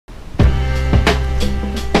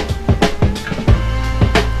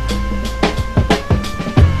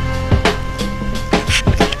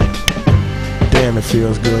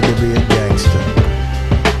feels good to be a gangster.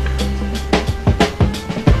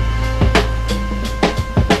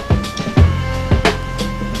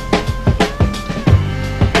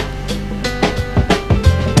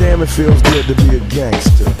 Damn, it feels good to be a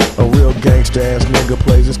gangster. A real gangsta ass nigga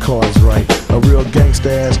plays his cards right. A real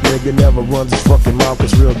gangsta ass nigga never runs his fucking mouth,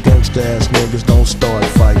 cause real gangsta ass niggas don't start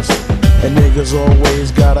fights. And niggas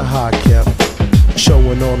always got a high cap,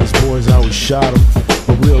 showing on his boys how he shot him.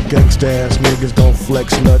 But real gangsta ass niggas don't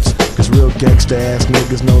flex nuts, cause real gangsta ass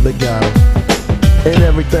niggas know they got him. And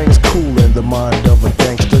everything's cool in the mind of a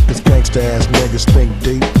gangster, cause gangsta ass niggas think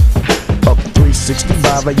deep. Up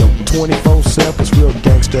 365 AM 24/7, cause real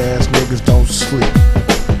gangsta ass niggas don't sleep.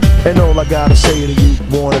 And all I gotta say to you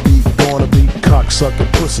wannabe, gonna be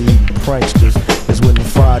cocksucker, pussy eating pranksters is when the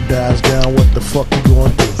fire dies down, what the fuck you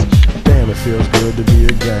gonna do? Damn, it feels good to be a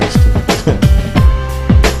gangster.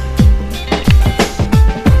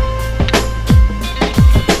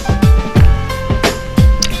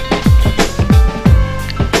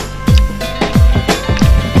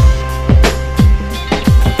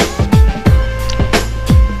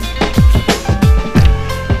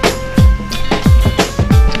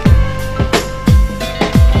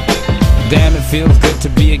 Damn, it feels good to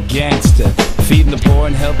be a gangster, feeding the poor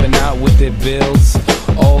and helping out with their bills.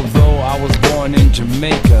 Although I was born in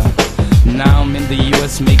Jamaica, now I'm in the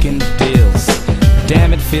US making deals.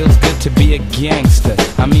 Damn, it feels good to be a gangster,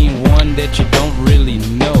 I mean one that you don't really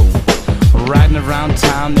know. Riding around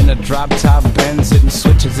town in a drop-top Benz, hitting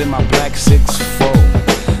switches in my black 6'4".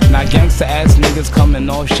 Now gangsta ass niggas come in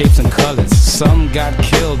all shapes and colors. Some got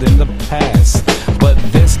killed in the past, but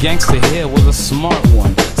this gangster here was a smart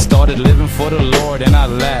one. Started living for the Lord and I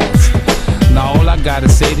last. Now all I gotta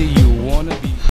say to you, wanna